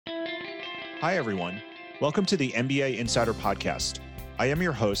Hi, everyone. Welcome to the MBA Insider Podcast. I am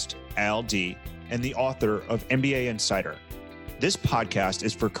your host, Al D., and the author of MBA Insider. This podcast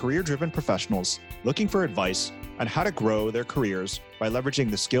is for career-driven professionals looking for advice on how to grow their careers by leveraging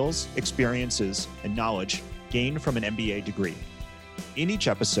the skills, experiences, and knowledge gained from an MBA degree. In each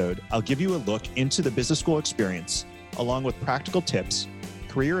episode, I'll give you a look into the business school experience, along with practical tips,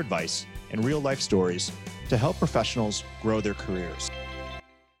 career advice, and real-life stories to help professionals grow their careers.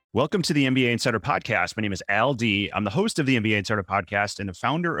 Welcome to the MBA Insider Podcast. My name is Al D. I'm the host of the MBA Insider Podcast and the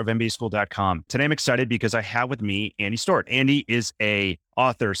founder of MBAschool.com. Today, I'm excited because I have with me Andy Stewart. Andy is a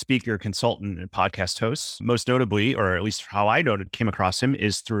author, speaker, consultant, and podcast host. Most notably, or at least how I came across him,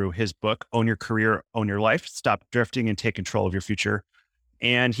 is through his book, Own Your Career, Own Your Life, Stop Drifting and Take Control of Your Future.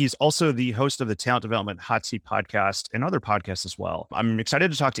 And he's also the host of the Talent Development Hot Seat podcast and other podcasts as well. I'm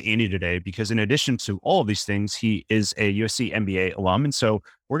excited to talk to Andy today because in addition to all of these things, he is a USC MBA alum. And so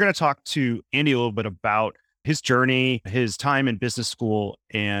we're going to talk to Andy a little bit about his journey, his time in business school,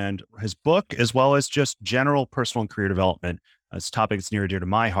 and his book, as well as just general personal and career development. It's a topic that's near and dear to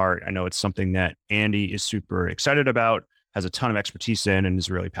my heart. I know it's something that Andy is super excited about, has a ton of expertise in, and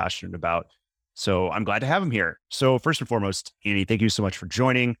is really passionate about. So I'm glad to have him here. So first and foremost, Andy, thank you so much for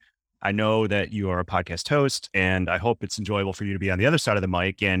joining. I know that you are a podcast host, and I hope it's enjoyable for you to be on the other side of the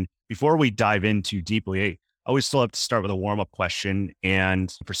mic. And before we dive in too deeply, I always still have to start with a warm-up question.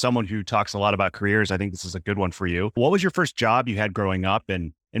 And for someone who talks a lot about careers, I think this is a good one for you. What was your first job you had growing up?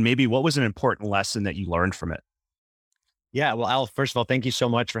 And maybe what was an important lesson that you learned from it? Yeah, well, Al, first of all, thank you so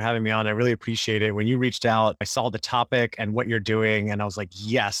much for having me on. I really appreciate it. When you reached out, I saw the topic and what you're doing, and I was like,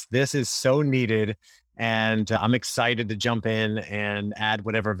 yes, this is so needed. And I'm excited to jump in and add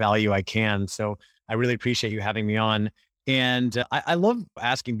whatever value I can. So I really appreciate you having me on. And I love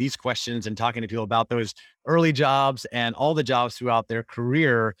asking these questions and talking to people about those early jobs and all the jobs throughout their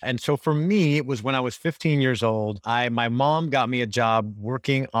career. And so for me, it was when I was 15 years old. My mom got me a job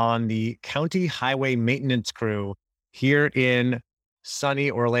working on the county highway maintenance crew here in sunny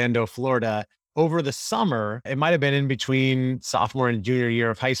Orlando, Florida. Over the summer, it might have been in between sophomore and junior year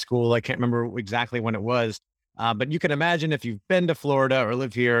of high school. I can't remember exactly when it was. But you can imagine if you've been to Florida or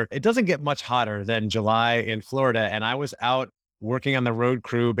live here, it doesn't get much hotter than July in Florida. And I was out working on the road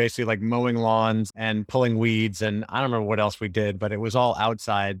crew, basically like mowing lawns and pulling weeds. And I don't remember what else we did, but it was all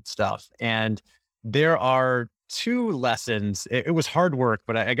outside stuff. And there are two lessons. It was hard work,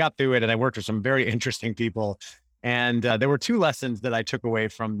 but I got through it and I worked with some very interesting people. And there were two lessons that I took away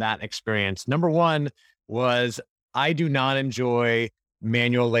from that experience. Number one was I do not enjoy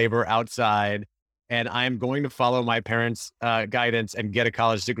manual labor outside, and I'm going to follow my parents' guidance and get a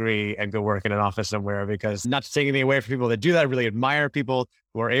college degree and go work in an office somewhere, because not to take anything away from people that do that. I really admire people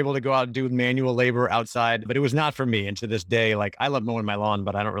who are able to go out and do manual labor outside, but it was not for me. And to this day, like, I love mowing my lawn,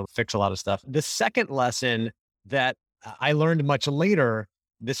 but I don't really fix a lot of stuff. The second lesson that I learned much later,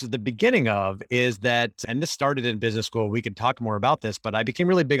 this is the beginning of, is that, and this started in business school, we could talk more about this, but I became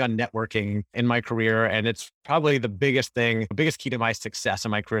really big on networking in my career. And it's probably the biggest thing, the biggest key to my success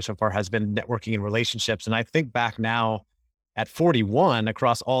in my career so far has been networking and relationships. And I think back now at 41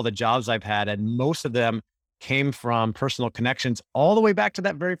 across all the jobs I've had, and most of them came from personal connections all the way back to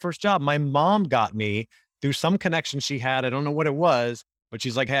that very first job. My mom got me through some connection she had. I don't know what it was, but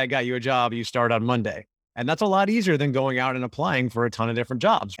she's like, hey, I got you a job. You start on Monday. And that's a lot easier than going out and applying for a ton of different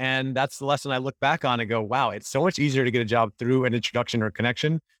jobs. And that's the lesson I look back on and go, wow, it's so much easier to get a job through an introduction or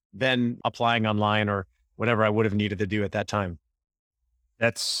connection than applying online or whatever I would have needed to do at that time.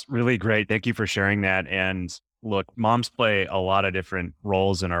 That's really great. Thank you for sharing that. And look, moms play a lot of different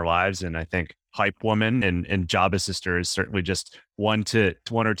roles in our lives. And I think hype woman and job assister is certainly just one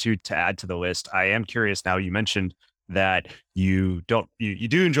or two to add to the list. I am curious now, you mentioned that you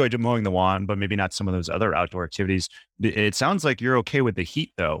do enjoy mowing the lawn, but maybe not some of those other outdoor activities. It sounds like you're okay with the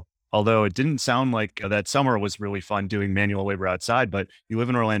heat though, although it didn't sound like that summer was really fun doing manual labor outside, but you live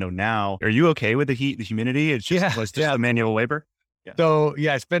in Orlando now. Are you okay with the heat, the humidity? It's just the manual labor? Yeah. So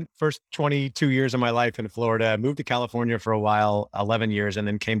I spent first 22 years of my life in Florida, moved to California for a while, 11 years, and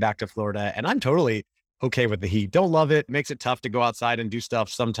then came back to Florida. And I'm totally okay with the heat. Don't love it. Makes it tough to go outside and do stuff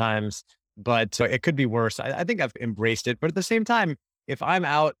sometimes, but it could be worse. I think I've embraced it. But at the same time, if I'm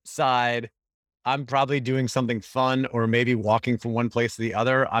outside, I'm probably doing something fun or maybe walking from one place to the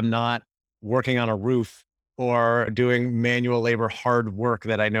other. I'm not working on a roof or doing manual labor, hard work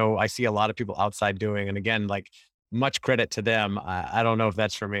that I know I see a lot of people outside doing. And again, like, much credit to them. I don't know if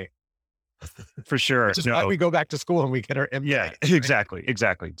that's for me. For sure. Which is why we go back to school and we get our MBA. Yeah,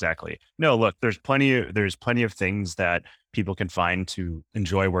 exactly. No, look, there's plenty of things that people can find to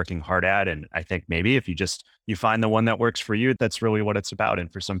enjoy working hard at. And I think maybe if you find the one that works for you, that's really what it's about.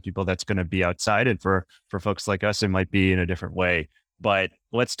 And for some people, that's going to be outside. And for folks like us, it might be in a different way. But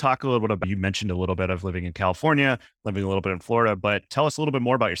let's talk a little bit about, you mentioned a little bit of living in California, living a little bit in Florida, but tell us a little bit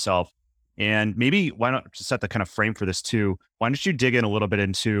more about yourself. And maybe why not to set the kind of frame for this too? Why don't you dig in a little bit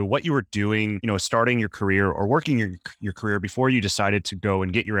into what you were doing, starting your career or working your career before you decided to go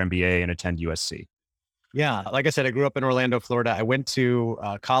and get your MBA and attend USC? Yeah. Like I said, I grew up in Orlando, Florida. I went to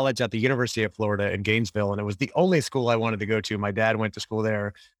college at the University of Florida in Gainesville, and it was the only school I wanted to go to. My dad went to school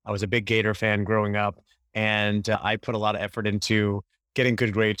there. I was a big Gator fan growing up, and I put a lot of effort into getting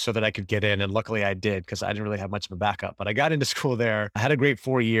good grades so that I could get in. And luckily I did, because I didn't really have much of a backup, but I got into school there. I had a great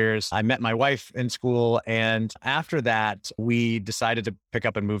 4 years. I met my wife in school. And after that, we decided to pick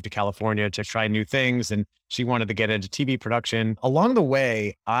up and move to California to try new things. And she wanted to get into TV production. Along the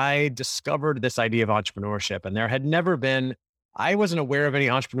way, I discovered this idea of entrepreneurship, and there had never been, I wasn't aware of any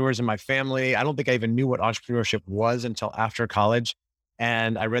entrepreneurs in my family. I don't think I even knew what entrepreneurship was until after college.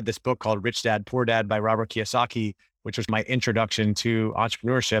 And I read this book called Rich Dad, Poor Dad by Robert Kiyosaki, which was my introduction to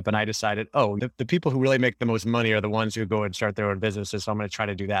entrepreneurship. And I decided, the people who really make the most money are the ones who go and start their own businesses. So I'm going to try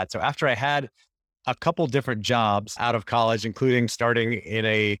to do that. So after I had a couple different jobs out of college, including starting in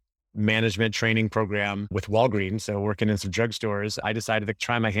a management training program with Walgreens, so working in some drugstores, I decided to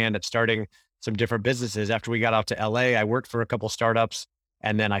try my hand at starting some different businesses. After we got out to LA, I worked for a couple startups,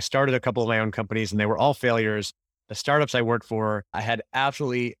 and then I started a couple of my own companies, and they were all failures. The startups I worked for, I had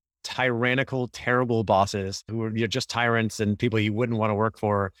absolutely tyrannical, terrible bosses who were just tyrants and people you wouldn't want to work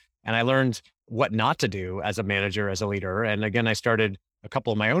for. And I learned what not to do as a manager, as a leader. And again, I started a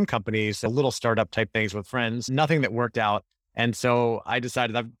couple of my own companies, little startup type things with friends, nothing that worked out. And so I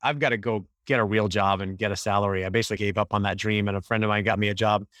decided I've got to go get a real job and get a salary. I basically gave up on that dream. And a friend of mine got me a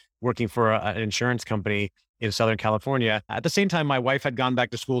job working for an insurance company in Southern California. At the same time, my wife had gone back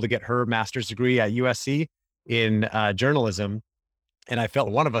to school to get her master's degree at USC in journalism. And I felt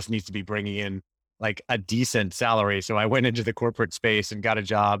one of us needs to be bringing in like a decent salary. So I went into the corporate space and got a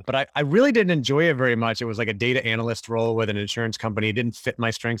job, but I really didn't enjoy it very much. It was like a data analyst role with an insurance company. It didn't fit my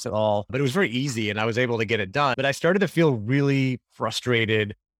strengths at all, but it was very easy and I was able to get it done. But I started to feel really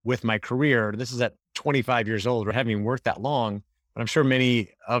frustrated with my career. This is at 25 years old, or having worked that long. But I'm sure many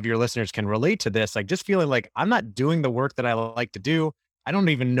of your listeners can relate to this, like just feeling like I'm not doing the work that I like to do. I don't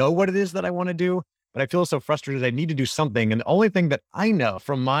even know what it is that I want to do, but I feel so frustrated. I need to do something. And the only thing that I know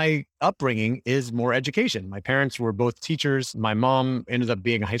from my upbringing is more education. My parents were both teachers. My mom ended up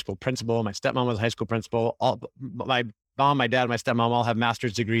being a high school principal. My stepmom was a high school principal. My mom, my dad, my stepmom all have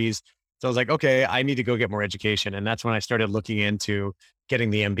master's degrees. So I was like, okay, I need to go get more education. And that's when I started looking into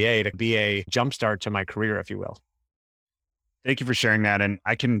getting the MBA to be a jumpstart to my career, if you will. Thank you for sharing that. And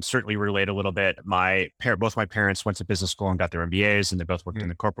I can certainly relate a little bit. Both my parents went to business school and got their MBAs, and they both worked in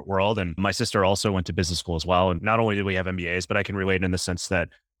the corporate world. And my sister also went to business school as well. And not only did we have MBAs, but I can relate in the sense that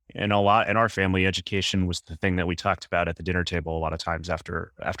in our family, education was the thing that we talked about at the dinner table a lot of times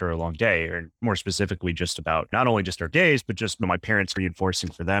after a long day, or more specifically, just about not only just our days, but just my parents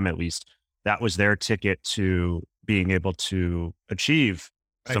reinforcing, for them at least, that was their ticket to being able to achieve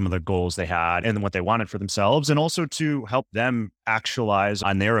some of the goals they had and what they wanted for themselves, and also to help them actualize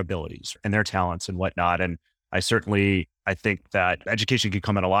on their abilities and their talents and whatnot. And I think that education can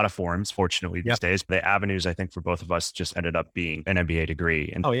come in a lot of forms, fortunately, these days. The avenues, I think, for both of us just ended up being an MBA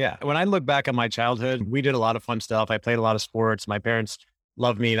degree. And when I look back at my childhood, we did a lot of fun stuff. I played a lot of sports. My parents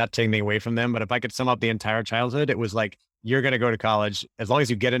loved me, not taking me away from them. But if I could sum up the entire childhood, it was like, you're going to go to college. As long as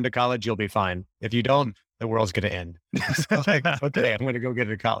you get into college, you'll be fine. If you don't, the world's going to end. So like, okay, I'm going to go get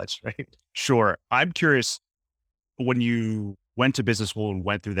into college, right? Sure. I'm curious, when you went to business school and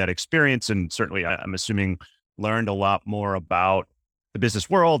went through that experience, and certainly I'm assuming learned a lot more about the business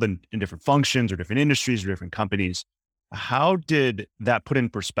world and in different functions or different industries or different companies, how did that put in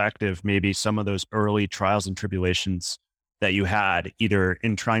perspective maybe some of those early trials and tribulations that you had, either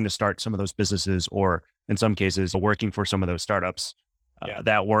in trying to start some of those businesses or in some cases working for some of those startups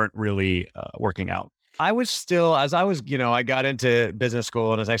that weren't really working out? I was still, as I was, I got into business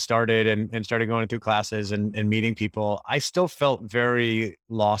school, and as I started and started going through classes and meeting people, I still felt very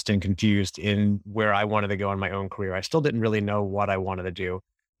lost and confused in where I wanted to go in my own career. I still didn't really know what I wanted to do.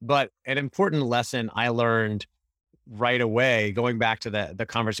 But an important lesson I learned right away, going back to the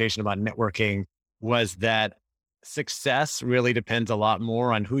conversation about networking, was that success really depends a lot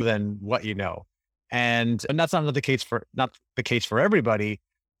more on who than what you know. And that's not the case for everybody,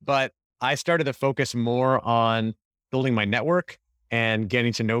 but I started to focus more on building my network and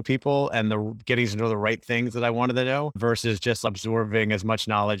getting to know people and getting to know the right things that I wanted to know versus just absorbing as much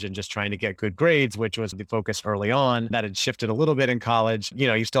knowledge and just trying to get good grades, which was the focus early on. That had shifted a little bit in college.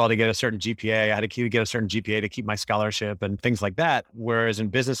 You still had to get a certain GPA. I had to get a certain GPA to keep my scholarship and things like that. Whereas in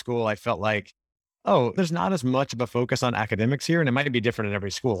business school, I felt like, oh, there's not as much of a focus on academics here. And it might be different in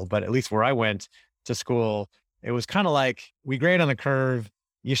every school, but at least where I went to school, it was kind of like we grade on the curve.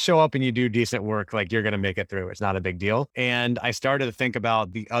 You show up and you do decent work, like you're going to make it through. It's not a big deal. And I started to think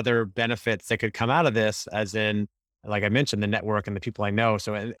about the other benefits that could come out of this, as in, like I mentioned, the network and the people I know.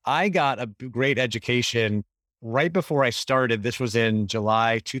 So I got a great education right before I started. This was in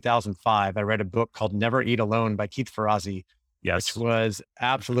July 2005. I read a book called Never Eat Alone by Keith Ferrazzi. Yes. Which was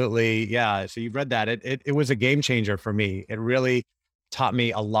absolutely, yeah. So you've read that. It was a game changer for me. It really taught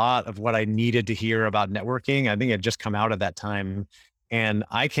me a lot of what I needed to hear about networking. I think it had just come out at that time. And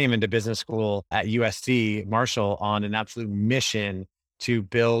I came into business school at USC Marshall on an absolute mission to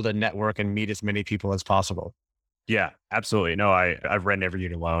build a network and meet as many people as possible. Yeah, absolutely. No, I've read Never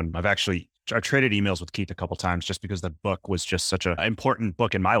Eat Alone. I've traded emails with Keith a couple times just because the book was just such an important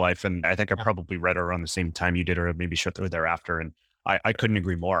book in my life. And I think I probably read it around the same time you did, or maybe shortly thereafter. And I couldn't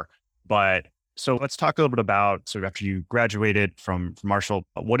agree more. But so let's talk a little bit about, so after you graduated from Marshall,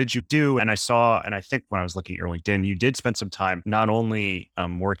 what did you do? And I think when I was looking at your LinkedIn, you did spend some time not only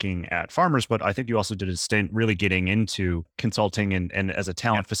working at Farmers, but I think you also did a stint really getting into consulting and as a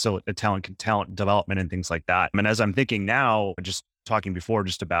talent development and things like that. And as I'm thinking now, just talking before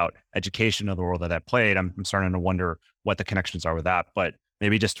just about education of the role that played, I'm starting to wonder what the connections are with that. But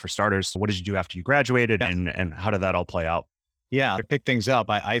maybe just for starters, what did you do after you graduated and how did that all play out? Yeah, to pick things up,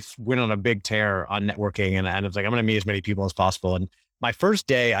 I went on a big tear on networking and I was like, I'm going to meet as many people as possible. And my first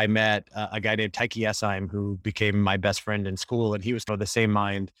day, I met a guy named Tyke Esheim, who became my best friend in school. And he was of the same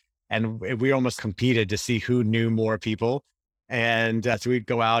mind. And we almost competed to see who knew more people. And so we'd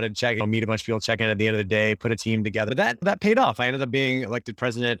go out and meet a bunch of people, check in at the end of the day, put a team together. That paid off. I ended up being elected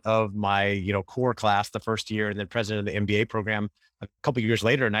president of my, core class the first year and then president of the MBA program a couple of years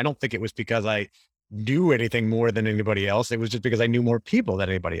later. And I don't think it was because I knew anything more than anybody else. It was just because I knew more people than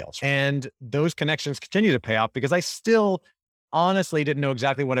anybody else. And those connections continue to pay off because I still honestly didn't know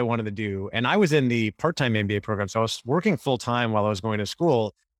exactly what I wanted to do. And I was in the part-time MBA program. So I was working full-time while I was going to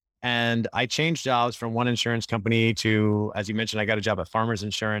school. And I changed jobs from one insurance company to, as you mentioned, I got a job at Farmers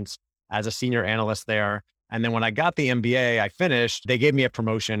Insurance as a senior analyst there. And then when I got the MBA, I finished, they gave me a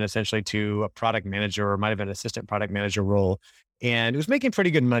promotion essentially to a product manager, or might have been an assistant product manager role. And it was making pretty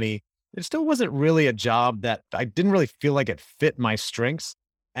good money. It still wasn't really a job that I didn't really feel like it fit my strengths.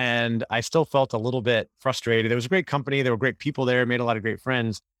 And I still felt a little bit frustrated. There was a great company. There were great people there, made a lot of great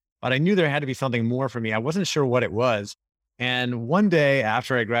friends, but I knew there had to be something more for me. I wasn't sure what it was. And one day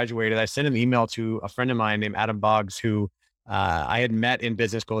after I graduated, I sent an email to a friend of mine named Adam Boggs, who I had met in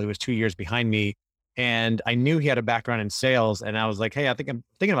business school. He was 2 years behind me. And I knew he had a background in sales. And I was like, hey, I think I'm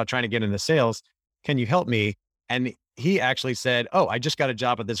thinking about trying to get into sales. Can you help me? And he actually said, oh, I just got a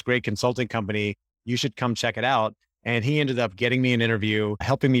job at this great consulting company. You should come check it out. And he ended up getting me an interview,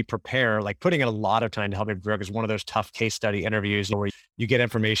 helping me prepare, like putting in a lot of time to help me prepare, because one of those tough case study interviews where you get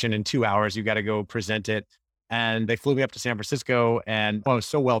information in 2 hours, you got to go present it. And they flew me up to San Francisco and I was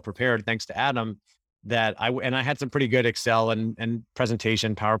so well prepared, thanks to Adam, that I had some pretty good Excel and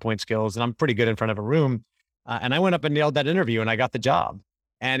presentation PowerPoint skills. And I'm pretty good in front of a room. And I went up and nailed that interview and I got the job.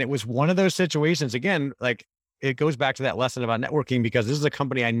 And it was one of those situations, again, like it goes back to that lesson about networking, because this is a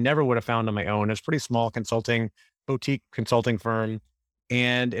company I never would have found on my own. It's a pretty small boutique consulting firm.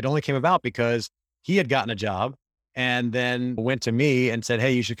 And it only came about because he had gotten a job and then went to me and said,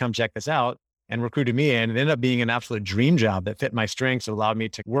 hey, you should come check this out, and recruited me in. It ended up being an absolute dream job that fit my strengths. It allowed me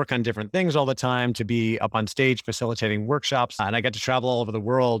to work on different things all the time, to be up on stage facilitating workshops. And I got to travel all over the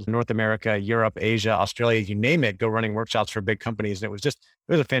world, North America, Europe, Asia, Australia, you name it, go running workshops for big companies. And it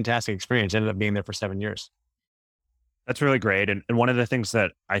was a fantastic experience. Ended up being there for 7 years. That's really great. And one of the things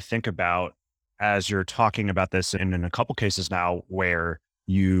that I think about as you're talking about this, and in a couple cases now where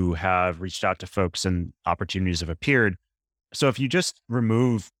you have reached out to folks and opportunities have appeared. So if you just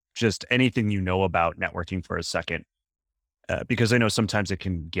remove just anything you know about networking for a second, because I know sometimes it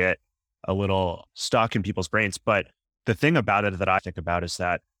can get a little stuck in people's brains. But the thing about it that I think about is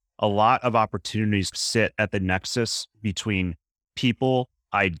that a lot of opportunities sit at the nexus between people,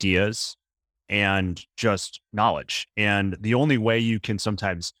 ideas, and just knowledge. And the only way you can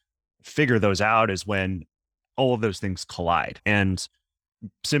sometimes figure those out is when all of those things collide. And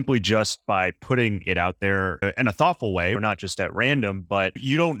simply just by putting it out there in a thoughtful way, or not just at random, but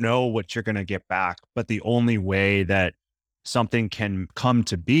you don't know what you're going to get back. But the only way that something can come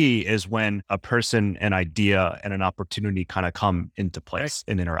to be is when a person, an idea, and an opportunity kind of come into place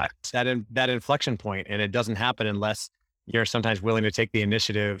and interact. That inflection point, and it doesn't happen unless you're sometimes willing to take the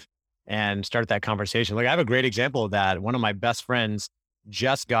initiative and start that conversation. Like I have a great example of that. One of my best friends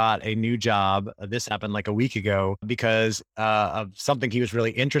just got a new job. This happened like a week ago because of something he was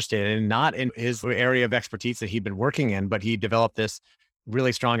really interested in, not in his area of expertise that he'd been working in, but he developed this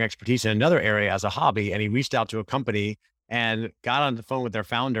really strong expertise in another area as a hobby. And he reached out to a company and got on the phone with their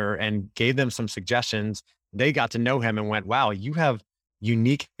founder and gave them some suggestions. They got to know him and went, wow, you have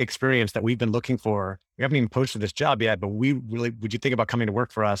unique experience that we've been looking for. We haven't even posted this job yet, but would you think about coming to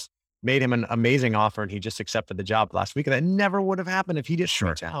work for us? Made him an amazing offer and he just accepted the job last week. And that never would have happened if he just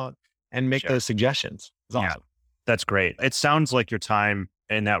reached out and make those suggestions. It's awesome. Yeah, that's great. It sounds like your time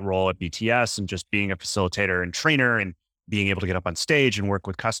in that role at BTS and just being a facilitator and trainer and being able to get up on stage and work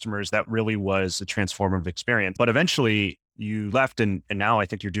with customers, that really was a transformative experience. But eventually you left and now I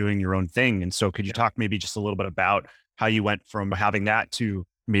think you're doing your own thing. And so could you talk maybe just a little bit about how you went from having that to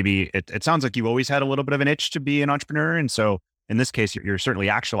maybe it sounds like you always had a little bit of an itch to be an entrepreneur. And so in this case, you're certainly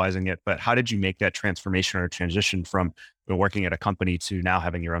actualizing it, but how did you make that transformation or transition from working at a company to now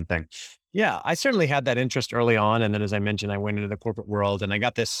having your own thing? Yeah, I certainly had that interest early on. And then, as I mentioned, I went into the corporate world and I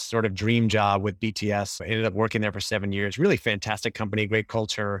got this sort of dream job with BTS. I ended up working there for 7 years, really fantastic company, great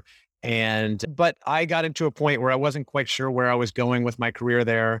culture. But I got into a point where I wasn't quite sure where I was going with my career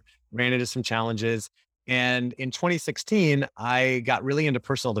there, ran into some challenges. And in 2016, I got really into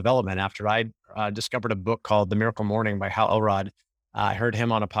personal development after I discovered a book called The Miracle Morning by Hal Elrod. I heard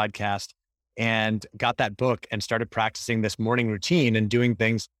him on a podcast and got that book and started practicing this morning routine and doing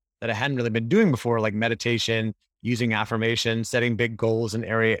things that I hadn't really been doing before, like meditation, using affirmation, setting big goals in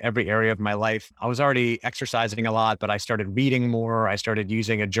every area of my life. I was already exercising a lot, but I started reading more. I started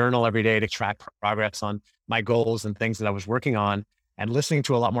using a journal every day to track progress on my goals and things that I was working on, and listening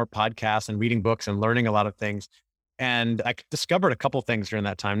to a lot more podcasts and reading books and learning a lot of things. And I discovered a couple things during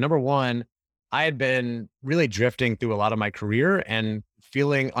that time. Number one, I had been really drifting through a lot of my career and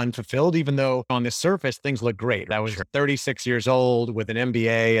feeling unfulfilled, even though on the surface, things looked great. I was 36 years old with an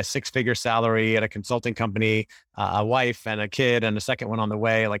MBA, a six-figure salary at a consulting company, a wife and a kid and a second one on the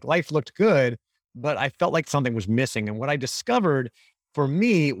way. Like life looked good, but I felt like something was missing. And what I discovered for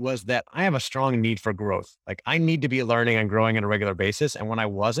me was that I have a strong need for growth. Like I need to be learning and growing on a regular basis. And when I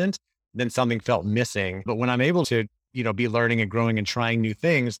wasn't, then something felt missing. But when I'm able to, be learning and growing and trying new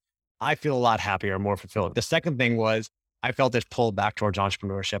things, I feel a lot happier, more fulfilled. The second thing was I felt this pull back towards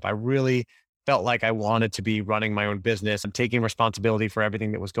entrepreneurship. I really felt like I wanted to be running my own business and taking responsibility for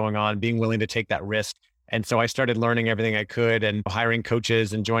everything that was going on, being willing to take that risk. And so I started learning everything I could and hiring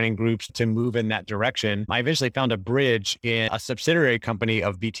coaches and joining groups to move in that direction. I eventually found a bridge in a subsidiary company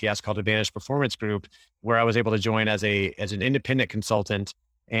of BTS called Advantage Performance Group, where I was able to join as an independent consultant.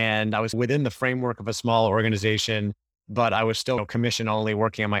 And I was within the framework of a small organization, but I was still commission only,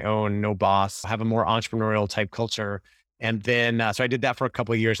 working on my own, no boss, have a more entrepreneurial type culture. And then, so I did that for a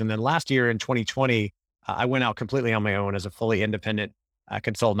couple of years. And then last year in 2020, I went out completely on my own as a fully independent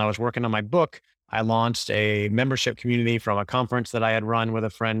consultant. I was working on my book. I launched a membership community from a conference that I had run with a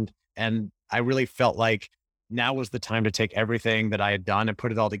friend. And I really felt like now was the time to take everything that I had done and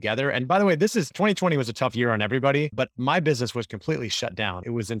put it all together. And by the way, 2020 was a tough year on everybody, but my business was completely shut down.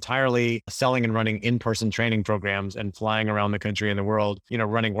 It was entirely selling and running in-person training programs and flying around the country and the world,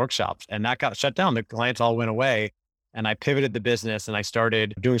 running workshops. And that got shut down. The clients all went away. And I pivoted the business and I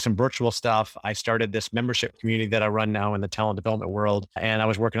started doing some virtual stuff. I started this membership community that I run now in the talent development world. And I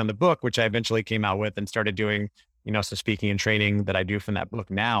was working on the book, which I eventually came out with and started doing, some speaking and training that I do from that book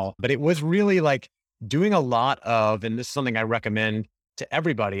now. But it was really like doing a lot of, and this is something I recommend to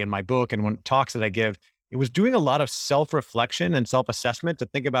everybody in my book and when talks that I give, it was doing a lot of self-reflection and self-assessment to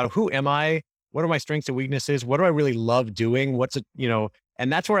think about who am I? What are my strengths and weaknesses? What do I really love doing?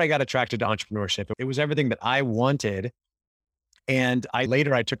 And that's where I got attracted to entrepreneurship. It was everything that I wanted. And I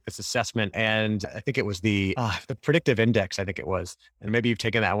took this assessment and I think it was the predictive index, I think it was. And maybe you've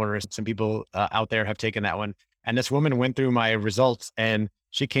taken that one or some people out there have taken that one. And this woman went through my results and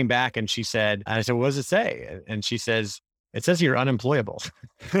she came back and she said, and I said, what does it say? And she says, it says you're unemployable.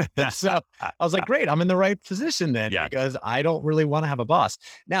 So I was like, great, I'm in the right position then because I don't really want to have a boss.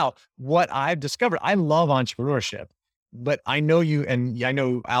 Now, what I've discovered, I love entrepreneurship. But I know you, and I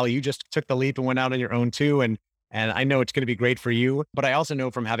know, Ali, you just took the leap and went out on your own too. And I know it's going to be great for you. But I also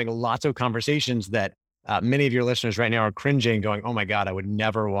know from having lots of conversations that many of your listeners right now are cringing, going, oh my God, I would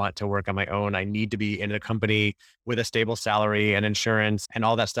never want to work on my own. I need to be in a company with a stable salary and insurance and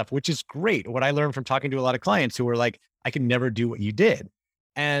all that stuff, which is great. What I learned from talking to a lot of clients who were like, I could never do what you did.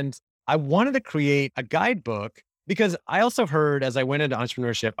 And I wanted to create a guidebook Because I also heard as I went into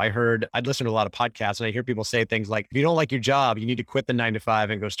entrepreneurship, I'd listen to a lot of podcasts and I hear people say things like, if you don't like your job, you need to quit the 9 to 5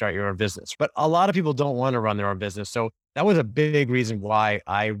 and go start your own business. But a lot of people don't want to run their own business. So that was a big reason why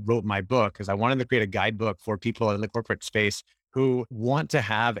I wrote my book, because I wanted to create a guidebook for people in the corporate space who want to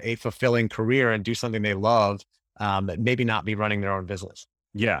have a fulfilling career and do something they love, maybe not be running their own business.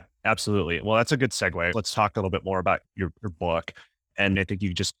 Yeah, absolutely. Well, that's a good segue. Let's talk a little bit more about your book. And I think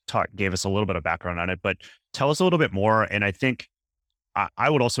you just gave us a little bit of background on it, but tell us a little bit more. And I think I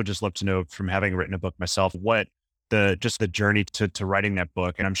would also just love to know, from having written a book myself, what the journey to writing that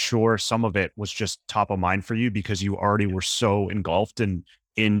book. And I'm sure some of it was just top of mind for you because you already were so engulfed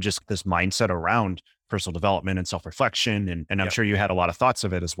in just this mindset around personal development and self-reflection. And I'm sure you had a lot of thoughts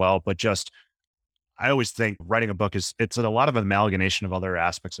of it as well, but just, I always think writing a book it's a lot of amalgamation of other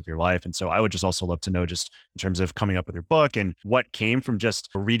aspects of your life. And so I would just also love to know, just in terms of coming up with your book, and what came from just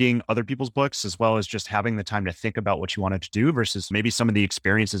reading other people's books, as well as just having the time to think about what you wanted to do versus maybe some of the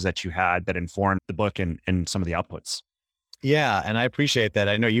experiences that you had that informed the book and some of the outputs. Yeah. And I appreciate that.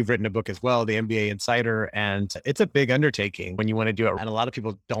 I know you've written a book as well, the MBA Insider, and it's a big undertaking when you want to do it. And a lot of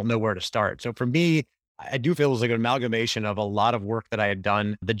people don't know where to start. So for me, I do feel it was like an amalgamation of a lot of work that I had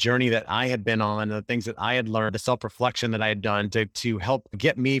done, the journey that I had been on, the things that I had learned, the self-reflection that I had done to help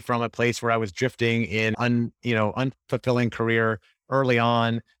get me from a place where I was drifting in unfulfilling career early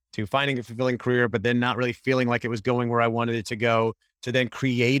on, to finding a fulfilling career, but then not really feeling like it was going where I wanted it to go, to then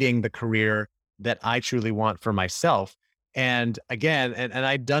creating the career that I truly want for myself. And again, and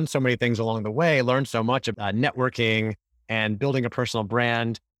I'd done so many things along the way, learned so much about networking and building a personal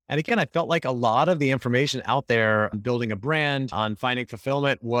brand. And again, I felt like a lot of the information out there on building a brand, on finding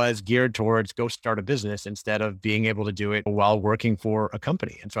fulfillment, was geared towards go start a business instead of being able to do it while working for a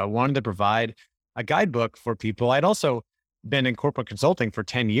company. And so I wanted to provide a guidebook for people. I'd also been in corporate consulting for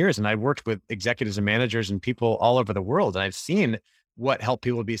 10 years, and I worked with executives and managers and people all over the world. And I've seen what helped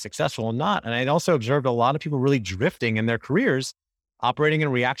people be successful and not. And I'd also observed a lot of people really drifting in their careers, operating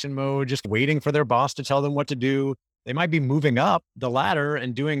in reaction mode, just waiting for their boss to tell them what to do. They might be moving up the ladder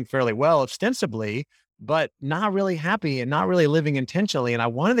and doing fairly well ostensibly, but not really happy and not really living intentionally. And I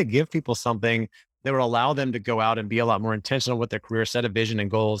wanted to give people something that would allow them to go out and be a lot more intentional with their career, set a vision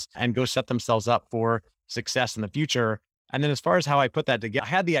and goals, and go set themselves up for success in the future. And then as far as how I put that together, I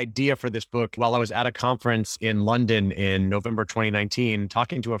had the idea for this book while I was at a conference in London in November 2019,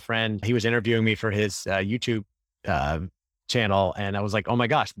 talking to a friend. He was interviewing me for his YouTube channel. And I was like, oh my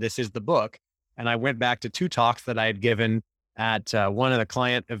gosh, this is the book. And I went back to 2 talks that I had given at one at a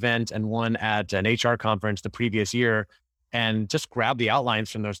client event and one at an HR conference the previous year, and just grabbed the outlines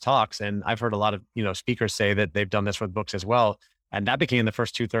from those talks. And I've heard a lot of, speakers say that they've done this with books as well. And that became the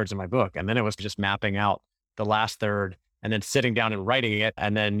first 2/3 of my book. And then it was just mapping out the last third and then sitting down and writing it,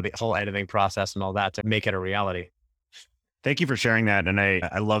 and then the whole editing process and all that to make it a reality. Thank you for sharing that. And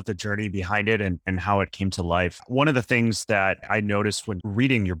I love the journey behind it and how it came to life. One of the things that I noticed when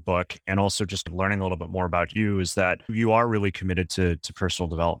reading your book, and also just learning a little bit more about you, is that you are really committed to personal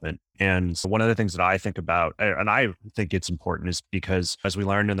development. And so one of the things that I think about, and I think it's important, is because as we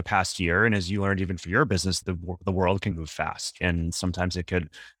learned in the past year, and as you learned even for your business, the world can move fast. And sometimes it could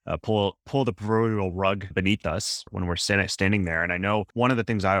pull the proverbial rug beneath us when we're standing there. And I know one of the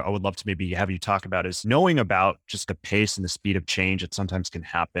things I would love to maybe have you talk about is knowing about just the pace and the speed of change that sometimes can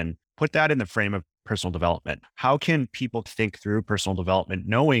happen. Put that in the frame of personal development. How can people think through personal development,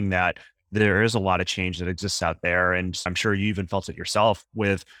 knowing that there is a lot of change that exists out there? And I'm sure you even felt it yourself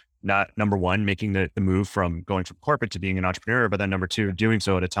with not, number one, making the move from going from corporate to being an entrepreneur, but then number two, doing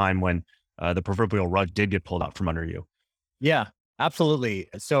so at a time when the proverbial rug did get pulled out from under you. Yeah, absolutely.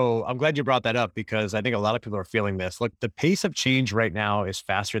 So I'm glad you brought that up, because I think a lot of people are feeling this. Look, the pace of change right now is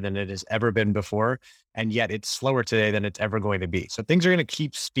faster than it has ever been before. And yet it's slower today than it's ever going to be. So things are going to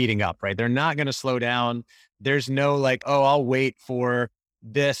keep speeding up, right? They're not going to slow down. There's no like, oh, I'll wait for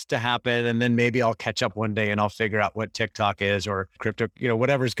this to happen, and then maybe I'll catch up one day and I'll figure out what TikTok is or crypto,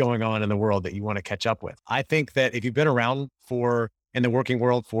 whatever's going on in the world that you want to catch up with. I think that if you've been around in the working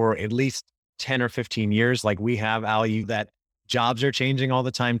world for at least 10 or 15 years, like we have, Ali, that jobs are changing all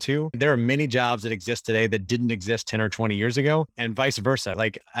the time too. There are many jobs that exist today that didn't exist 10 or 20 years ago, and vice versa.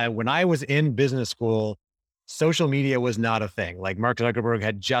 Like when I was in business school, social media was not a thing. Like Mark Zuckerberg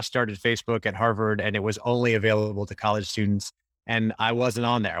had just started Facebook at Harvard, and it was only available to college students. And I wasn't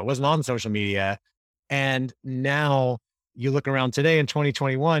on there. I wasn't on social media. And now you look around today in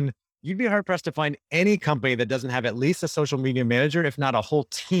 2021, you'd be hard pressed to find any company that doesn't have at least a social media manager, if not a whole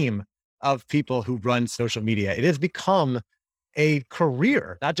team of people who run social media. It has become a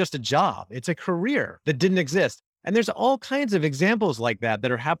career, not just a job. It's a career that didn't exist And there's all kinds of examples like that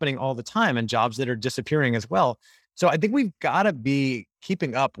are happening all the time and jobs that are disappearing as well. So I think we've got to be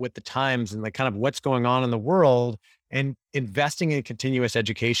keeping up with the times and like kind of what's going on in the world and investing in continuous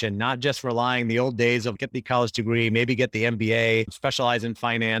education, not just relying the old days of get the college degree, maybe get the MBA, specialize in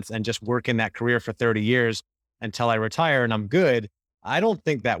finance and just work in that career for 30 years until I retire and I'm good. I don't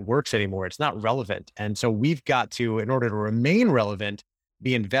think that works anymore. It's not relevant. And so we've got to, in order to remain relevant,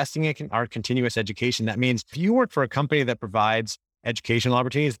 be investing in our continuous education. That means if you work for a company that provides educational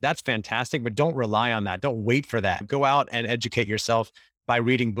opportunities, that's fantastic, but don't rely on that. Don't wait for that. Go out and educate yourself by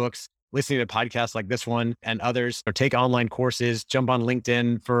reading books, listening to podcasts like this one and others, or take online courses, jump on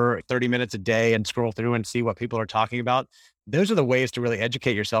LinkedIn for 30 minutes a day and scroll through and see what people are talking about. Those are the ways to really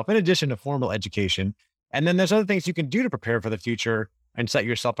educate yourself in addition to formal education. And then there's other things you can do to prepare for the future and set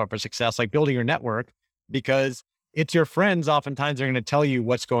yourself up for success, like building your network, because it's your friends oftentimes are going to tell you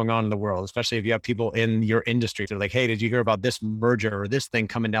what's going on in the world, especially if you have people in your industry. They're like, hey, did you hear about this merger or this thing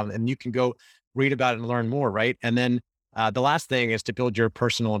coming down? And you can go read about it and learn more, right? And then the last thing is to build your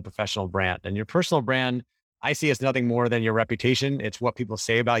personal and professional brand. And your personal brand, I see as nothing more than your reputation. It's what people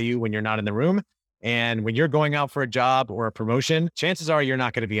say about you when you're not in the room. And when you're going out for a job or a promotion, chances are you're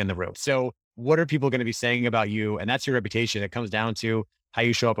not going to be in the room. So what are people going to be saying about you? And that's your reputation. It comes down to how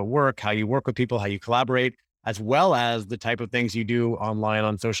you show up at work, how you work with people, how you collaborate, as well as the type of things you do online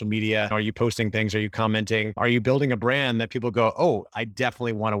on social media. Are you posting things? Are you commenting? Are you building a brand that people go, oh, I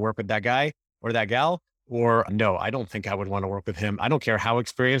definitely want to work with that guy or that gal? Or no, I don't think I would want to work with him. I don't care how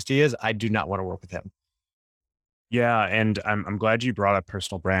experienced he is. I do not want to work with him. Yeah, and I'm glad you brought up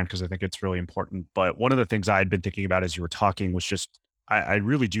personal brand because I think it's really important. But one of the things I had been thinking about as you were talking was just I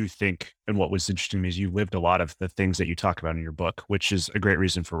really do think, and what was interesting to me is you lived a lot of the things that you talk about in your book, which is a great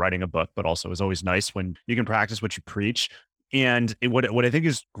reason for writing a book, but also is always nice when you can practice what you preach. And what I think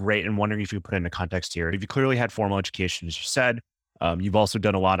is great, and wondering if you put it into context here, if you clearly had formal education, as you said, you've also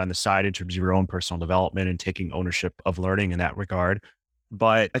done a lot on the side in terms of your own personal development and taking ownership of learning in that regard.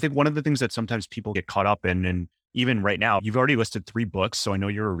 But I think one of the things that sometimes people get caught up in, and even right now, you've already listed 3 books. So I know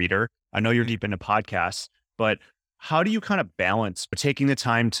you're a reader. I know you're deep into podcasts, but how do you kind of balance taking the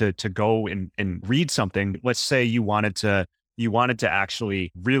time to go and read something? Let's say you wanted to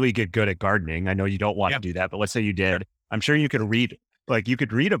actually really get good at gardening. I know you don't want to do that, but let's say you did. I'm sure you could read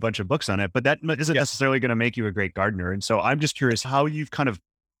a bunch of books on it, but that isn't necessarily going to make you a great gardener. And so I'm just curious how you've kind of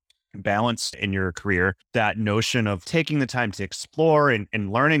balanced in your career that notion of taking the time to explore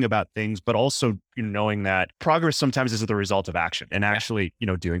and learning about things, but also knowing that progress sometimes is the result of action and actually,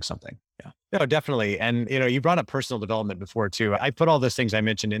 doing something. Yeah. No, definitely. And, you brought up personal development before too. I put all those things I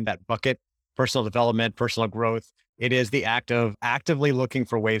mentioned in that bucket: personal development, personal growth. It is the act of actively looking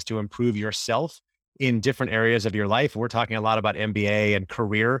for ways to improve yourself in different areas of your life. We're talking a lot about MBA and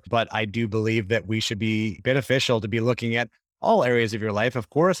career, but I do believe that we should be beneficial to be looking at all areas of your life.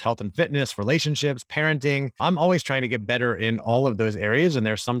 Of course, health and fitness, relationships, parenting. I'm always trying to get better in all of those areas. And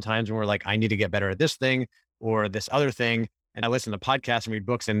there's some times when we're like, I need to get better at this thing or this other thing. And I listen to podcasts and read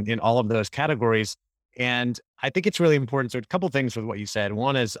books in all of those categories. And I think it's really important. So a couple of things with what you said.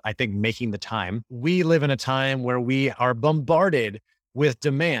 One is, I think, making the time. We live in a time where we are bombarded with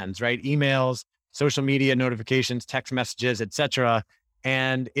demands, right? Emails, social media notifications, text messages, etc.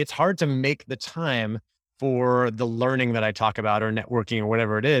 And it's hard to make the time for the learning that I talk about or networking or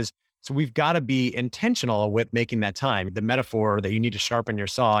whatever it is. So we've got to be intentional with making that time. The metaphor that you need to sharpen your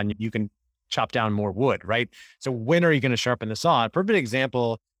saw and you can chop down more wood, right? So when are you going to sharpen the saw? A perfect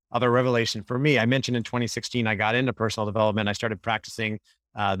example of a revelation for me, I mentioned in 2016, I got into personal development. I started practicing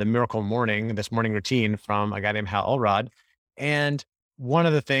the Miracle Morning, this morning routine from a guy named Hal Elrod. And one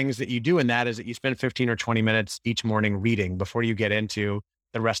of the things that you do in that is that you spend 15 or 20 minutes each morning reading before you get into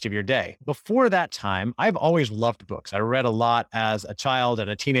the rest of your day. Before that time, I've always loved books. I read a lot as a child and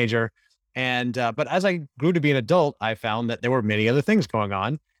a teenager. And, but as I grew to be an adult, I found that there were many other things going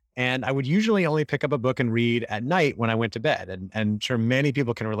on. And I would usually only pick up a book and read at night when I went to bed. And I'm sure many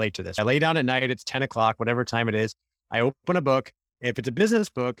people can relate to this. I lay down at night, it's 10 o'clock, whatever time it is. I open a book. If it's a business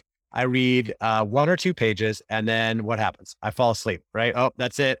book, I read 1 or 2 pages. And then what happens? I fall asleep, right? Oh,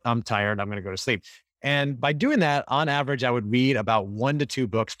 that's it. I'm tired. I'm going to go to sleep. And by doing that, on average, I would read about 1 to 2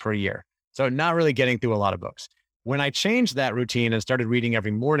 books per year. So not really getting through a lot of books. When I changed that routine and started reading every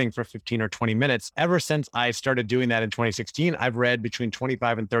morning for 15 or 20 minutes, ever since I started doing that in 2016, I've read between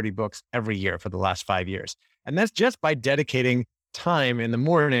 25 and 30 books every year for the last 5 years. And that's just by dedicating time in the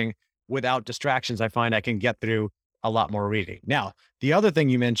morning without distractions. I find I can get through a lot more reading. Now, the other thing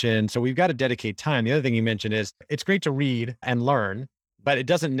you mentioned, so we've got to dedicate time. The other thing you mentioned is it's great to read and learn, but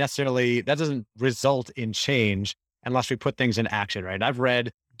that doesn't result in change unless we put things in action, right? I've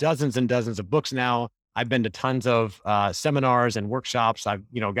read dozens and dozens of books now. I've been to tons of seminars and workshops. I've,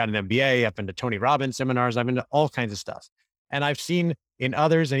 got an MBA. I've been to Tony Robbins seminars. I've been to all kinds of stuff. And I've seen in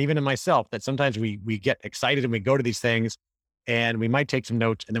others and even in myself that sometimes we get excited and we go to these things and we might take some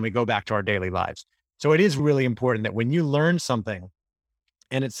notes and then we go back to our daily lives. So it is really important that when you learn something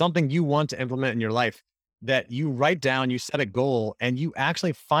and it's something you want to implement in your life, that you write down, you set a goal, and you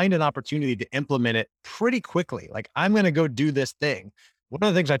actually find an opportunity to implement it pretty quickly. Like, I'm going to go do this thing. One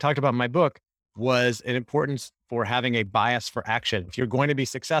of the things I talked about in my book was an importance for having a bias for action. If you're going to be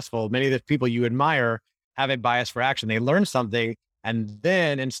successful, many of the people you admire have a bias for action. They learn something, and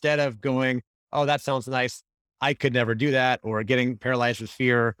then instead of going, oh, that sounds nice, I could never do that, or getting paralyzed with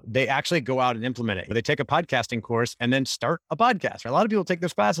fear, they actually go out and implement it. They take a podcasting course and then start a podcast. A lot of people take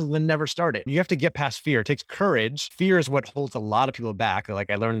those classes and then never start it. You have to get past fear. It takes courage. Fear is what holds a lot of people back. They're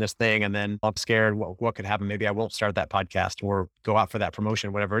like, I learned this thing and then I'm scared. What could happen? Maybe I won't start that podcast or go out for that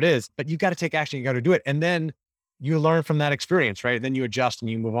promotion, whatever it is. But you got to take action. You got to do it. And then you learn from that experience, right? Then you adjust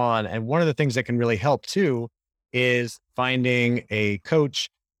and you move on. And one of the things that can really help too is finding a coach,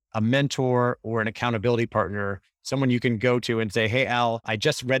 a mentor, or an accountability partner, someone you can go to and say, hey, Al, I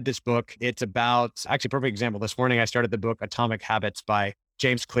just read this book. It's about, actually, perfect example. This morning, I started the book Atomic Habits by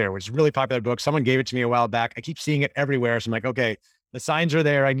James Clear, which is a really popular book. Someone gave it to me a while back. I keep seeing it everywhere. So I'm like, okay, the signs are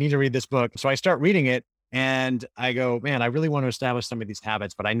there. I need to read this book. So I start reading it and I go, man, I really want to establish some of these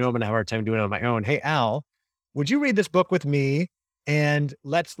habits, but I know I'm going to have a hard time doing it on my own. Hey, Al, would you read this book with me? And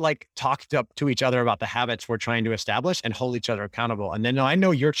let's talk to each other about the habits we're trying to establish and hold each other accountable. And then I know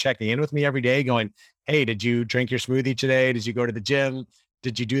you're checking in with me every day going, hey, did you drink your smoothie today? Did you go to the gym?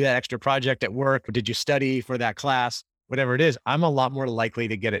 Did you do that extra project at work? Or did you study for that class? Whatever it is, I'm a lot more likely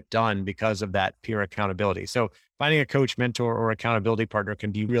to get it done because of that peer accountability. So finding a coach, mentor, or accountability partner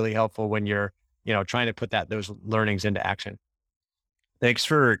can be really helpful when you're, trying to put those learnings into action. Thanks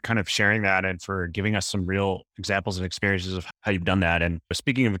for kind of sharing that and for giving us some real examples and experiences of how you've done that. And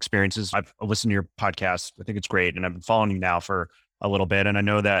speaking of experiences, I've listened to your podcast. I think it's great. And I've been following you now for a little bit. And I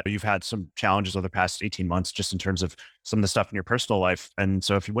know that you've had some challenges over the past 18 months, just in terms of some of the stuff in your personal life. And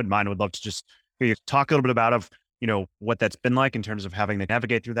so if you wouldn't mind, I would love to just hear you talk a little bit about what that's been like in terms of having to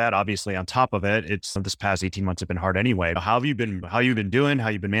navigate through that. Obviously, on top of it, it's this past 18 months have been hard anyway. How have you been doing? How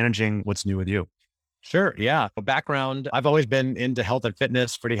you've been managing? What's new with you? Sure. Yeah. Background, I've always been into health and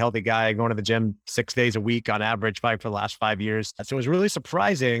fitness, pretty healthy guy, going to the gym 6 days a week on average, for the last 5 years. So it was really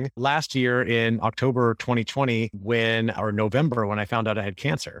surprising last year in October 2020 or November, when I found out I had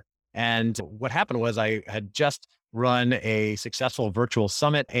cancer. And what happened was I had just run a successful virtual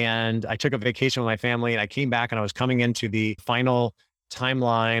summit and I took a vacation with my family and I came back and I was coming into the final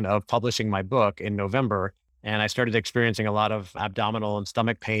timeline of publishing my book in November. And I started experiencing a lot of abdominal and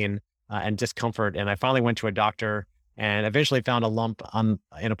stomach pain and discomfort. And I finally went to a doctor and eventually found a lump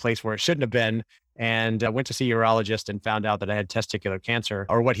in a place where it shouldn't have been. And went to see a urologist and found out that I had testicular cancer,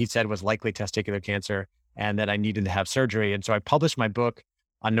 or what he said was likely testicular cancer, and that I needed to have surgery. And so I published my book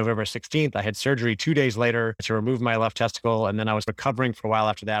on November 16th. I had surgery 2 days later to remove my left testicle. And then I was recovering for a while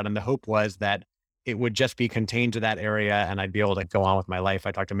after that. And the hope was that it would just be contained to that area and I'd be able to go on with my life.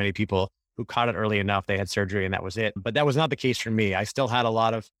 I talked to many people who caught it early enough. They had surgery and that was it. But that was not the case for me. I still had a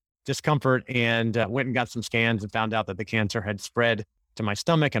lot of discomfort and went and got some scans and found out that the cancer had spread to my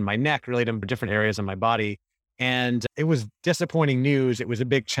stomach and my neck, really to different areas of my body. And it was disappointing news. It was a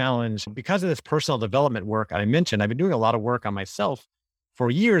big challenge. Because of this personal development work I mentioned, I've been doing a lot of work on myself for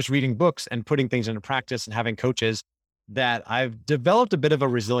years, reading books and putting things into practice and having coaches, that I've developed a bit of a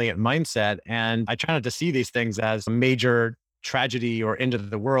resilient mindset. And I try not to see these things as a major tragedy or end of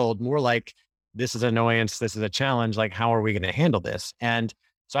the world, more like this is an annoyance, this is a challenge, like how are we going to handle this? And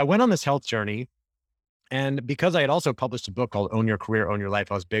so I went on this health journey. And because I had also published a book called Own Your Career, Own Your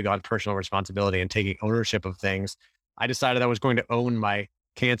Life, I was big on personal responsibility and taking ownership of things. I decided I was going to own my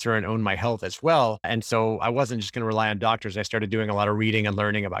cancer and own my health as well. And so I wasn't just going to rely on doctors. I started doing a lot of reading and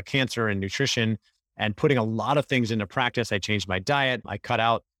learning about cancer and nutrition and putting a lot of things into practice. I changed my diet. I cut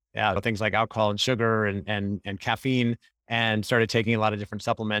out things like alcohol and sugar and caffeine, and started taking a lot of different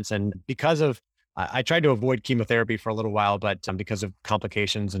supplements. And because of I tried to avoid chemotherapy for a little while, but because of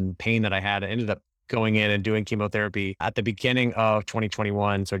complications and pain that I had, I ended up going in and doing chemotherapy at the beginning of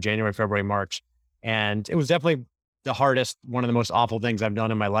 2021. So January, February, March. And it was definitely the hardest, one of the most awful things I've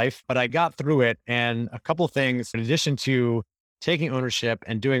done in my life, but I got through it. And a couple of things, in addition to taking ownership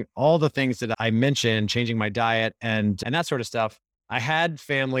and doing all the things that I mentioned, changing my diet and that sort of stuff, I had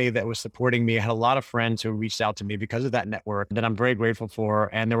family that was supporting me. I had a lot of friends who reached out to me because of that network that I'm very grateful for.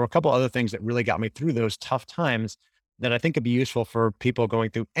 And there were a couple other things that really got me through those tough times that I think could be useful for people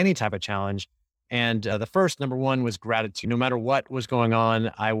going through any type of challenge. And the first, number one, was gratitude. No matter what was going on,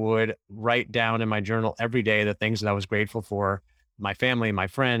 I would write down in my journal every day the things that I was grateful for: my family, my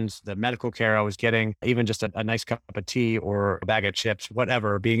friends, the medical care I was getting, even just a nice cup of tea or a bag of chips,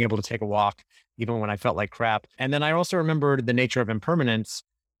 whatever, being able to take a walk, even when I felt like crap. And then I also remembered the nature of impermanence,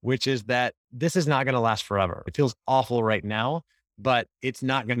 which is that this is not going to last forever. It feels awful right now, but it's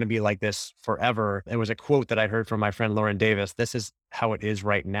not going to be like this forever. There was a quote that I heard from my friend Lauren Davis: "This is how it is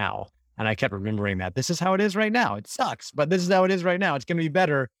right now." And I kept remembering that this is how it is right now. It sucks, but this is how it is right now. It's going to be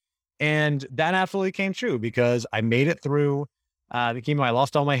better. And that absolutely came true because I made it through the chemo. I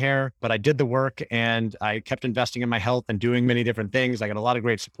lost all my hair, but I did the work and I kept investing in my health and doing many different things. I got a lot of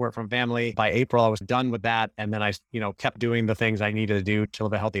great support from family. By April, I was done with that. And then I, kept doing the things I needed to do to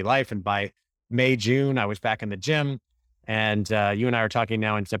live a healthy life. And by May, June, I was back in the gym. And you and I are talking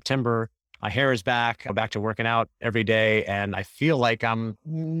now in September. My hair is back. I'm back to working out every day. And I feel like I'm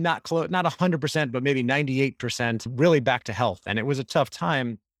not 100%, but maybe 98% really back to health. And it was a tough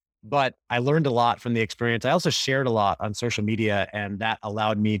time, but I learned a lot from the experience. I also shared a lot on social media, and that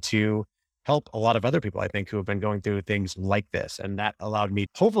allowed me to help a lot of other people, I think, who have been going through things like this. And that allowed me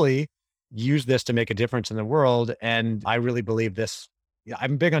hopefully use this to make a difference in the world. And I really believe this.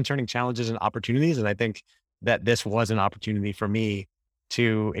 I'm big on turning challenges into opportunities. And I think that this was an opportunity for me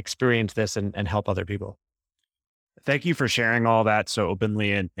to experience this and help other people. Thank you for sharing all that so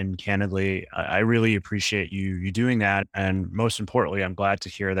openly and candidly. I really appreciate you doing that. And most importantly, I'm glad to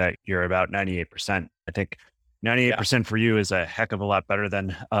hear that you're about 98%. I think 98% for you is a heck of a lot better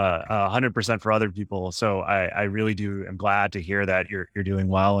than 100% for other people. So I really do. I'm glad to hear that you're doing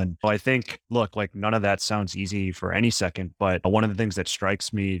well. And I think, look, like none of that sounds easy for any second, but one of the things that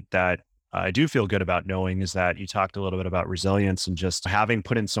strikes me that I do feel good about knowing is that you talked a little bit about resilience and just having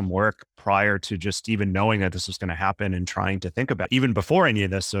put in some work prior to just even knowing that this was going to happen and trying to think about even before any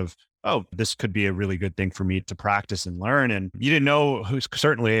of this of, oh, this could be a really good thing for me to practice and learn. And you didn't know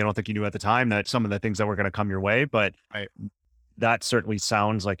certainly, I don't think you knew at the time that some of the things that were going to come your way, but that certainly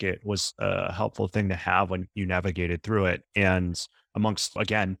sounds like it was a helpful thing to have when you navigated through it. And amongst,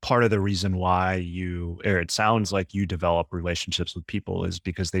 again, part of the reason why it sounds like you develop relationships with people is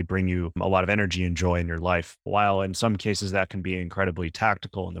because they bring you a lot of energy and joy in your life. While in some cases that can be incredibly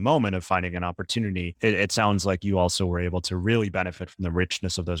tactical in the moment of finding an opportunity, it sounds like you also were able to really benefit from the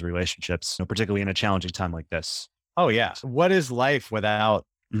richness of those relationships, particularly in a challenging time like this. Oh yeah. What is life without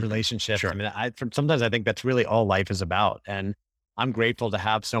relationships? Sure. I mean, sometimes I think that's really all life is about. And I'm grateful to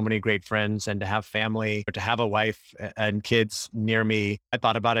have so many great friends and to have family, or to have a wife and kids near me. I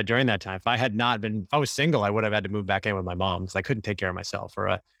thought about it during that time. If I was single, I would have had to move back in with my mom because I couldn't take care of myself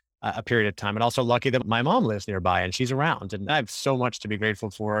for a period of time. And also lucky that my mom lives nearby and she's around, and I have so much to be grateful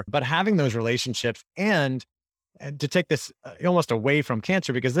for. But having those relationships and to take this almost away from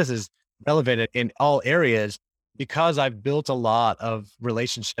cancer, because this is relevant in all areas, because I've built a lot of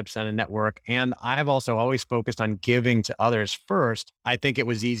relationships and a network, and I've also always focused on giving to others first, I think it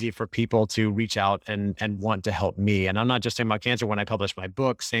was easy for people to reach out and want to help me. And I'm not just saying about cancer. When I published my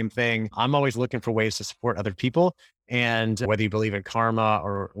book, same thing. I'm always looking for ways to support other people. And whether you believe in karma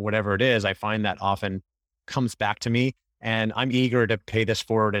or whatever it is, I find that often comes back to me. And I'm eager to pay this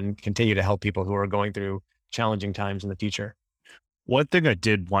forward and continue to help people who are going through challenging times in the future. One thing I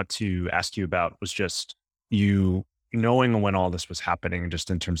did want to ask you about was just you knowing when all this was happening, just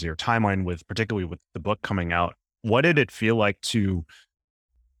in terms of your timeline particularly with the book coming out, what did it feel like to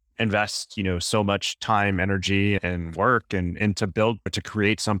invest, so much time, energy and work and to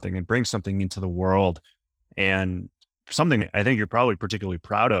create something and bring something into the world, and something I think you're probably particularly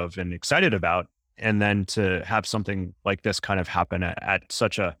proud of and excited about. And then to have something like this kind of happen at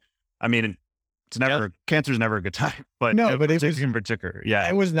such cancer's never a good time, but no, but it was in particular. Yeah.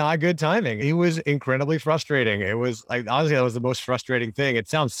 It was not good timing. It was incredibly frustrating. It was like, honestly, that was the most frustrating thing. It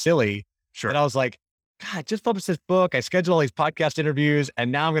sounds silly. Sure. And I was like, God, I just published this book. I scheduled all these podcast interviews,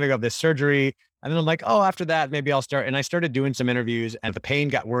 and now I'm going to go have this surgery. And then I'm like, oh, after that, maybe I'll start. And I started doing some interviews, and the pain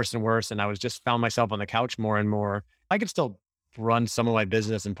got worse and worse. And I was just found myself on the couch more and more. I could still run some of my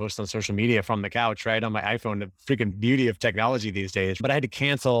business and post on social media from the couch, right? On my iPhone, the freaking beauty of technology these days. But I had to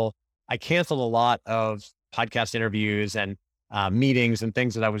cancel. I canceled a lot of podcast interviews and meetings and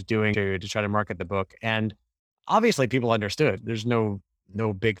things that I was doing to try to market the book. And obviously people understood. There's no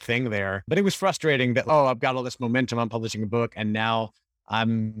big thing there, but it was frustrating that, I've got all this momentum. I'm publishing a book, and now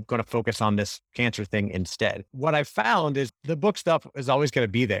I'm going to focus on this cancer thing instead. What I found is the book stuff is always going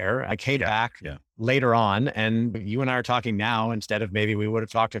to be there. I came back later on, and you and I are talking now instead of maybe we would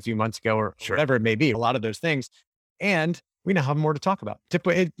have talked a few months ago or whatever it may be, a lot of those things. And we now have more to talk about.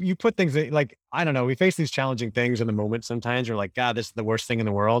 You put things like, I don't know, we face these challenging things in the moment sometimes. You're like, God, this is the worst thing in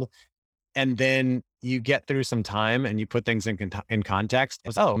the world. And then you get through some time and you put things in context.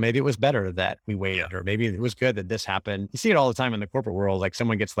 It's, oh, maybe it was better that we waited, or maybe it was good that this happened. You see it all the time in the corporate world. Like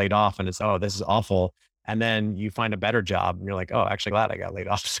someone gets laid off and it's, oh, this is awful. And then you find a better job and you're like, oh, actually glad I got laid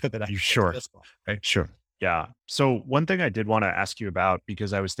off so that I You can get sure? to this one. Right. Sure. Yeah. So one thing I did want to ask you about,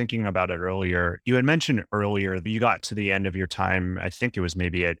 because I was thinking about it earlier, you had mentioned earlier that you got to the end of your time. I think it was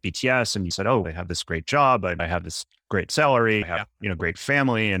maybe at BTS, and you said, oh, I have this great job. I have this great salary. I have, great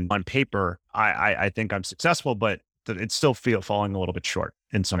family. And on paper, I think I'm successful, but it's still falling a little bit short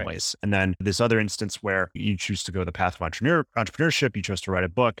in some ways. And then this other instance where you choose to go the path of entrepreneurship, you chose to write a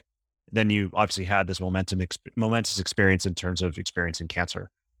book. Then you obviously had this momentous experience in terms of experiencing cancer.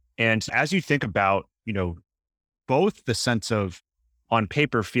 And as you think about, both the sense of on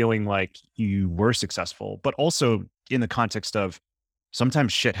paper feeling like you were successful, but also in the context of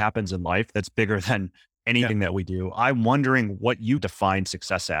sometimes shit happens in life that's bigger than anything that we do. I'm wondering what you define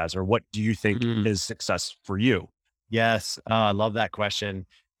success as, or what do you think is success for you? Yes. I love that question,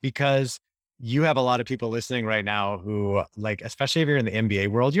 because you have a lot of people listening right now who, like, especially if you're in the MBA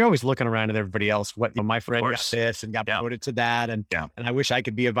world, you're always looking around at everybody else. What, my friend got this and got promoted to that. And I wish I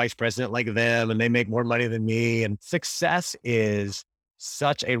could be a vice president like them and they make more money than me. And success is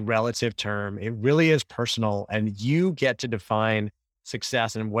such a relative term. It really is personal, and you get to define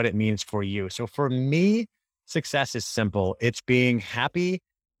success and what it means for you. So for me, success is simple. It's being happy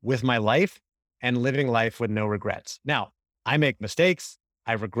with my life and living life with no regrets. Now, I make mistakes.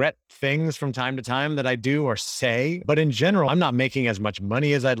 I regret things from time to time that I do or say, but in general, I'm not making as much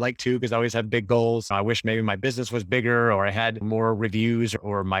money as I'd like to, because I always have big goals. I wish maybe my business was bigger, or I had more reviews,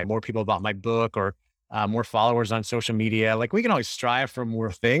 or more people bought my book, or more followers on social media. Like, we can always strive for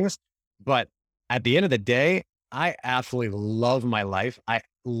more things, but at the end of the day, I absolutely love my life. I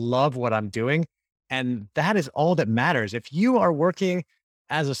love what I'm doing. And that is all that matters. If you are working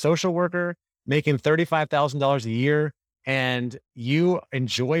as a social worker, making $35,000 a year, and you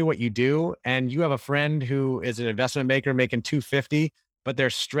enjoy what you do, and you have a friend who is an investment maker making 250, but they're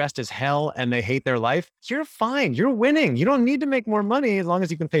stressed as hell and they hate their life, you're fine. You're winning. You don't need to make more money as long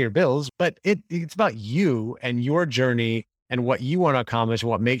as you can pay your bills, but it's about you and your journey and what you want to accomplish and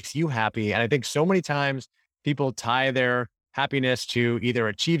what makes you happy. And I think so many times people tie their happiness to either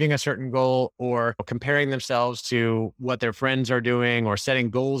achieving a certain goal or comparing themselves to what their friends are doing, or setting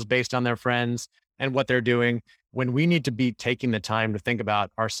goals based on their friends and what they're doing, when we need to be taking the time to think about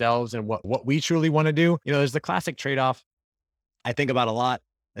ourselves and what we truly want to do. There's the classic trade-off I think about a lot.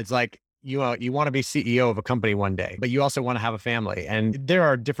 It's like, you want to be CEO of a company one day, but you also want to have a family. And there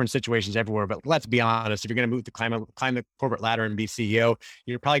are different situations everywhere. But let's be honest, if you're going to move to climb the corporate ladder and be CEO,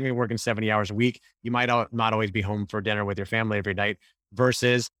 you're probably going to be working 70 hours a week. You might not always be home for dinner with your family every night,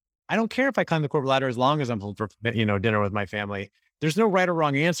 versus, I don't care if I climb the corporate ladder as long as I'm home for, dinner with my family. There's no right or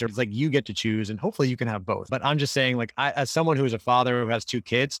wrong answer. It's like, you get to choose, and hopefully you can have both. But I'm just saying, like, as someone who is a father who has 2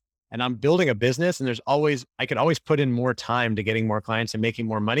 kids, and I'm building a business, and I could always put in more time to getting more clients and making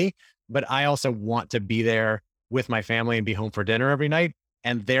more money, but I also want to be there with my family and be home for dinner every night.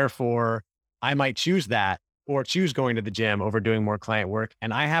 And therefore, I might choose that, or choose going to the gym over doing more client work.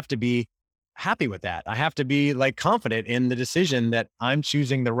 And I have to be happy with that. I have to be, like, confident in the decision that I'm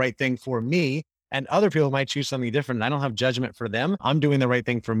choosing the right thing for me. And other people might choose something different. And I don't have judgment for them. I'm doing the right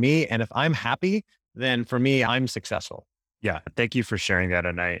thing for me. And if I'm happy, then for me, I'm successful. Yeah. Thank you for sharing that.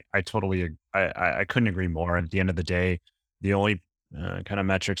 And I totally, I couldn't agree more. At the end of the day, the only kind of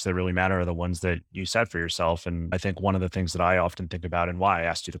metrics that really matter are the ones that you set for yourself. And I think one of the things that I often think about, and why I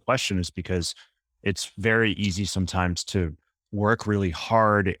asked you the question, is because it's very easy sometimes to work really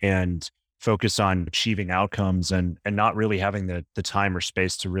hard and focus on achieving outcomes, and not really having the time or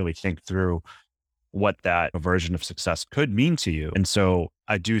space to really think through what that version of success could mean to you. And so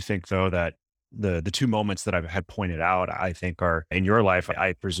I do think, though, that the 2 moments that I've had pointed out, I think, are in your life,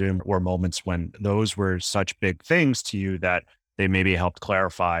 I presume, were moments when those were such big things to you that they maybe helped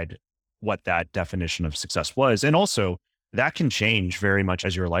clarify what that definition of success was. And also, that can change very much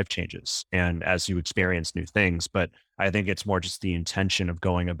as your life changes and as you experience new things. But I think it's more just the intention of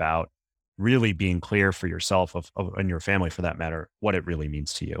going about really being clear for yourself and your family, for that matter, what it really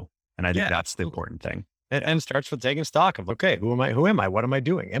means to you. And I think that's the important thing. And it starts with taking stock of, okay, who am I? What am I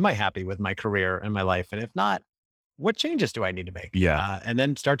doing? Am I happy with my career and my life? And if not, what changes do I need to make? And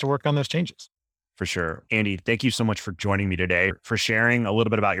then start to work on those changes. For sure. Andy, thank you so much for joining me today, for sharing a little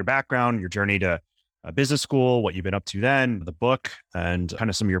bit about your background, your journey to business school, what you've been up to then, the book, and kind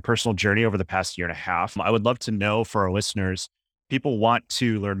of some of your personal journey over the past year and a half. I would love to know, for our listeners, people want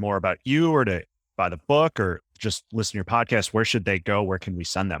to learn more about you, or to buy the book, or just listen to your podcast, where should they go? Where can we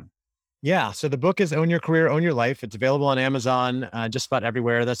send them? Yeah. So the book is Own Your Career, Own Your Life. It's available on Amazon, just about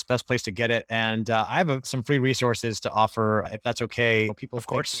everywhere. That's the best place to get it. And I have some free resources to offer, if that's okay. People Of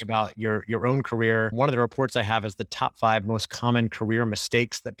course. thinking about your own career. One of the reports I have is the top 5 most common career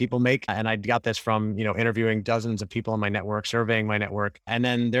mistakes that people make. And I got this from, interviewing dozens of people in my network, surveying my network. And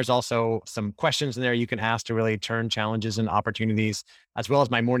then there's also some questions in there you can ask to really turn challenges into opportunities, as well as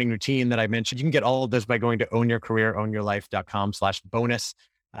my morning routine that I mentioned. You can get all of this by going to ownyourcareerownyourlife.com/bonus.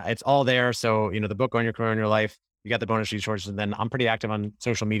 It's all there. So, the book, Own Your Career, Own Your Life, you got the bonus resources. And then I'm pretty active on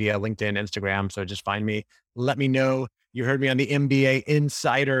social media, LinkedIn, Instagram. So just find me, let me know you heard me on the MBA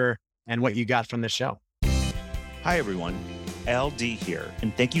Insider and what you got from this show. Hi, everyone. LD here,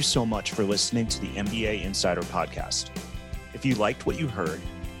 and thank you so much for listening to the MBA Insider podcast. If you liked what you heard,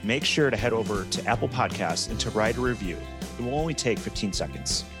 make sure to head over to Apple Podcasts and to write a review. It will only take 15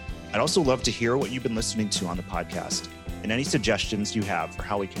 seconds. I'd also love to hear what you've been listening to on the podcast and any suggestions you have for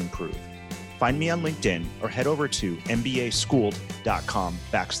how we can improve. Find me on LinkedIn or head over to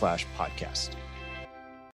mbaschooled.com/podcast.